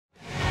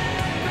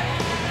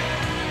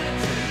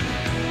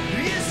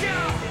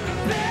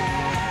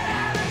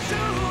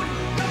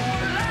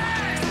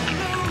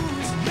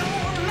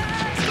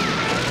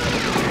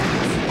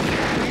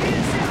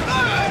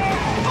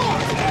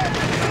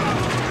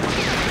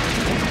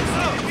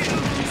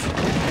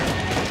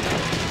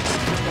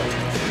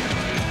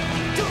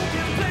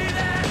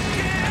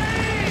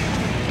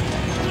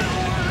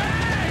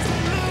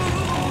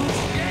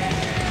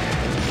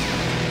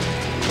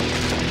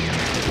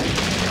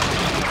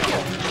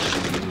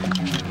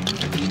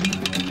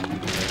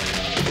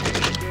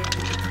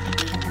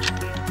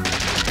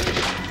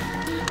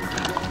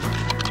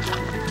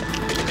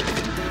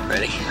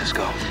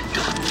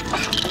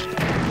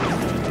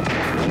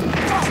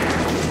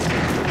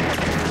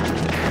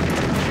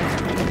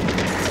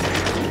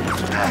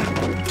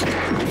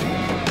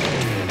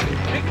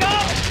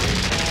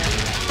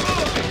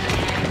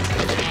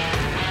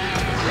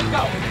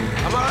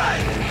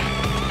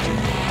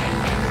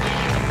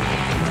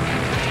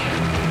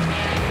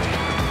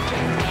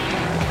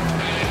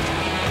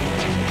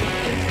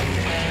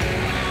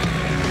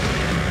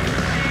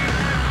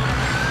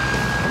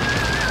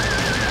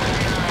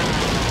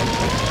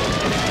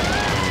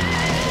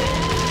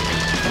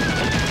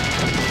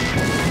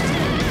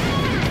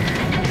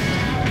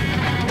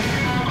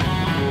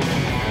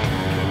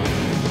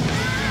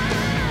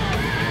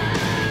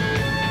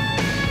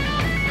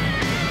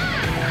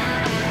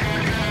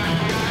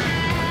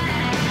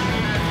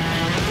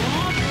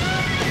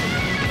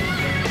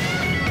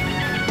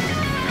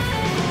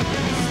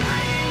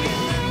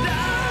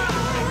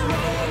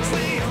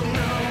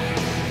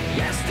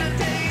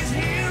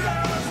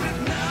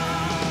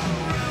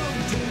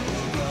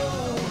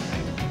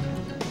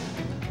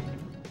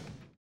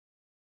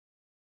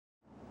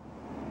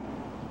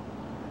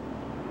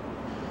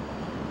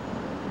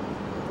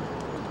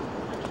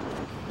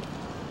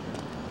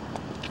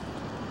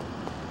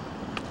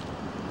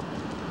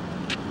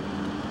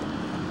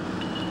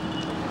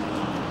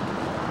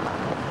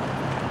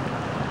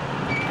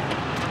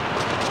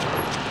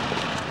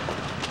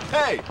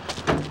Hey!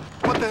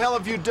 What the hell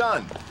have you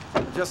done?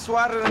 Just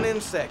swatted an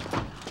insect.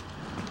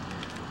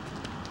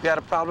 You got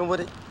a problem with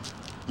it?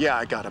 Yeah,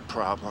 I got a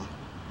problem.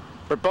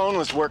 But Bone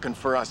was working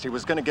for us. He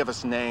was gonna give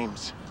us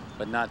names.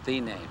 But not the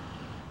name.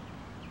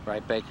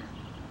 Right, Baker?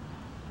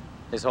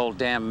 This whole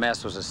damn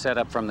mess was a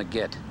setup from the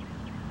get.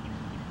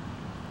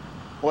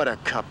 What a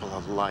couple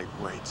of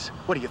lightweights.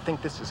 What, do you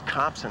think this is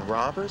cops and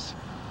robbers?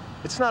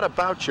 It's not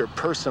about your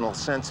personal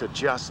sense of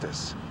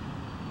justice.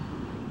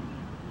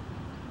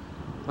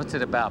 What's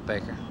it about,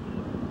 Baker?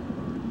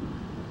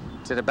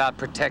 Is it about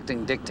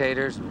protecting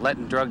dictators and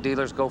letting drug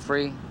dealers go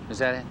free? Is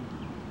that it?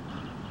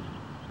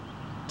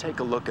 Take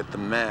a look at the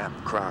map,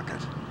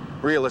 Crockett.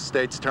 Real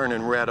estate's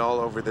turning red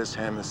all over this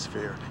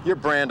hemisphere. Your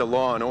brand of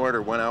law and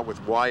order went out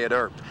with Wyatt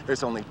Earp.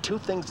 There's only two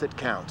things that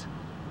count.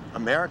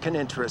 American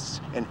interests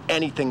and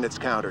anything that's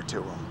counter to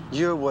them.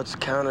 You're what's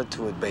counter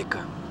to it,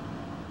 Baker.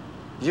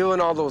 You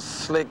and all those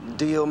slick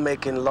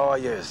deal-making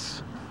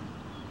lawyers.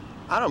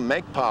 I don't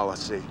make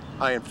policy.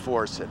 I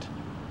enforce it.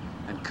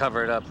 And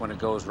cover it up when it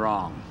goes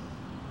wrong.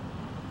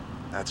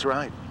 That's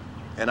right.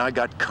 And I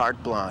got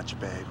carte blanche,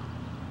 babe.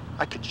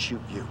 I could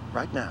shoot you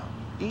right now.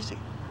 Easy.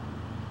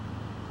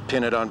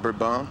 Pin it on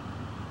Bourbon.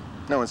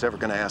 No one's ever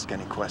gonna ask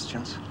any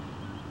questions.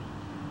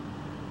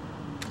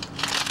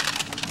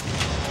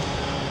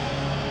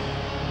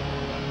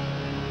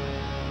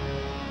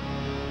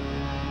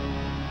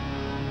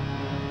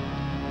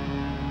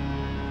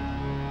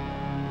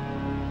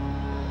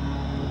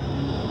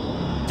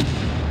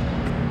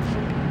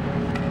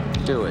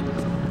 Do it.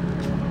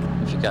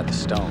 If you got the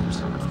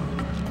stones.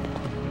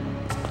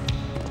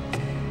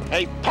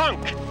 Hey,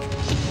 punk!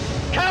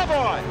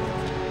 Cowboy!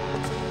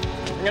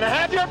 I'm gonna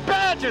have your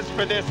badges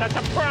for this, that's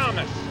a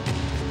promise!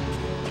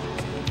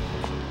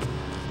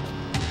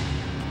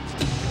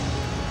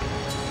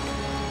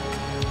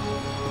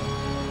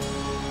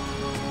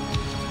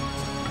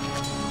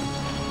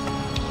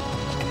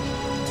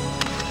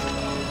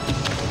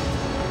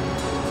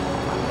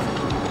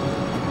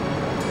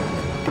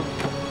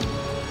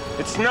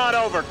 It's not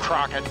over,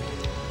 Crockett.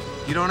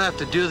 You don't have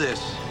to do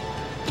this.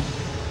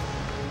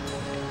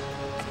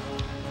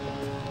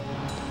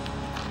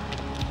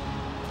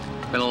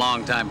 Been a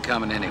long time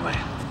coming anyway.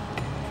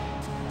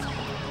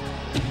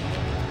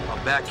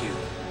 I'll back you.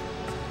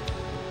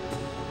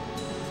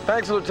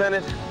 Thanks,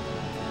 Lieutenant.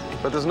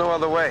 But there's no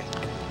other way.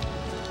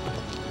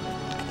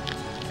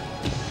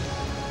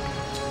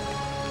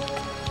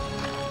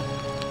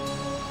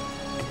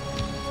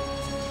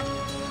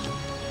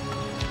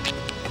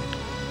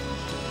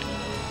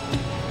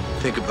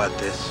 Think about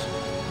this.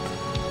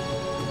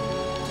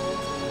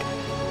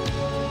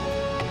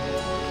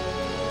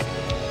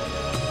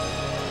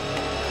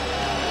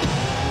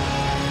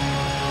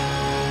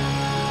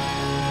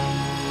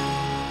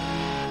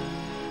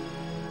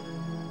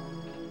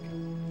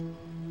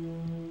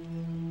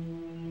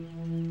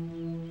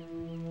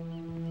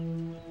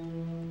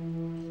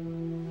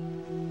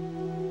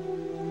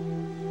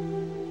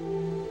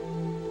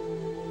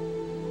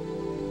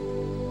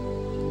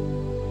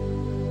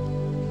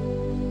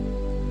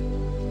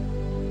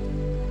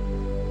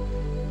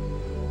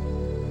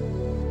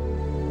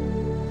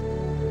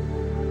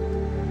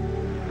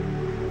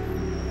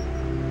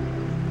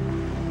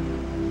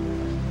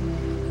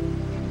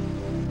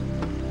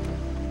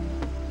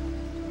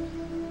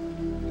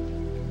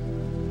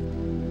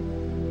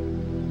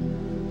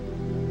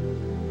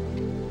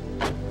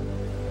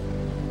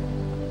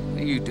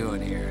 What are you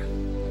doing here?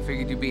 I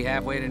figured you'd be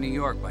halfway to New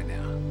York by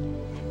now.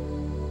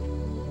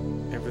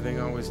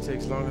 Everything always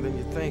takes longer than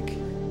you think.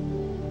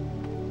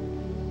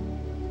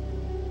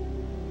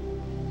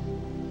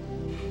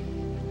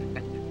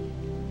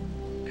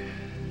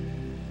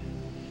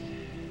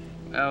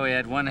 Well, we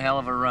had one hell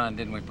of a run,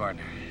 didn't we,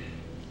 partner?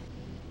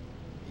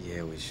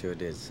 Yeah, we sure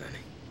did, Sonny.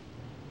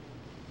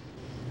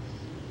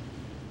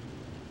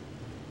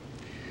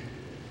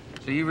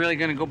 So you really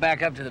gonna go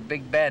back up to the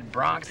big bad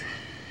Bronx?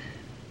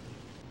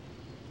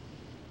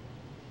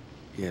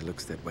 Yeah, it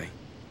looks that way.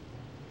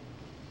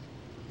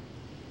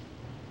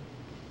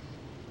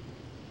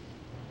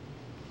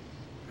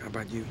 How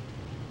about you?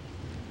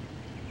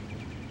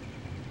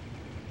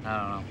 I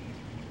don't know.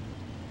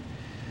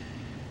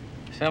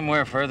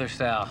 Somewhere further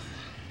south.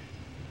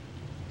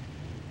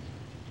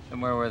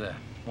 Somewhere where the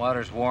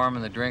water's warm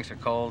and the drinks are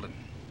cold, and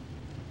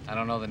I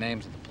don't know the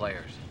names of the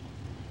players.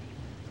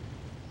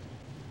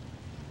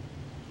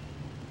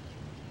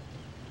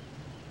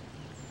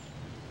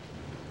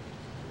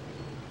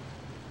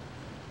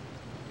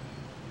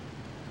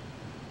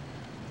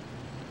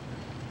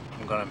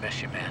 I'm gonna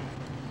miss you, man.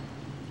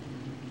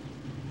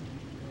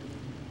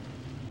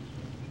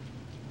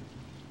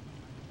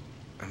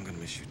 I'm gonna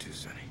miss you too,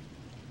 Sonny.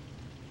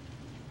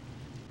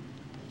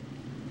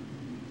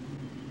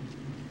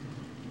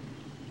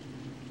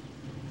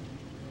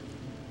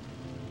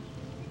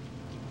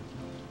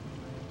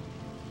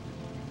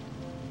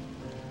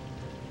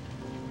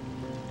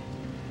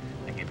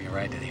 I give you a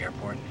ride to the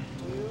airport.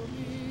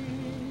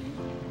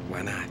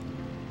 Why not?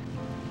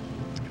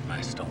 Let's get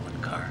my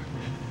stolen car.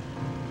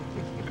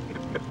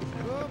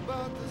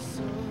 About the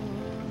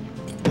sun.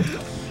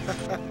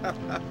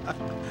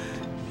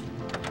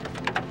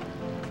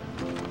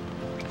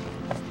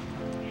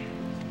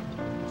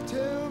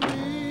 Tell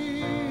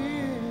me.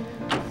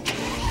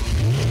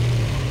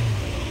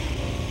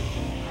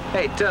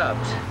 Hey,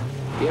 Tubbs,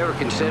 you ever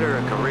consider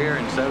a career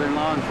in Southern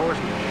law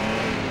enforcement?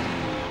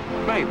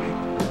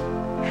 Maybe.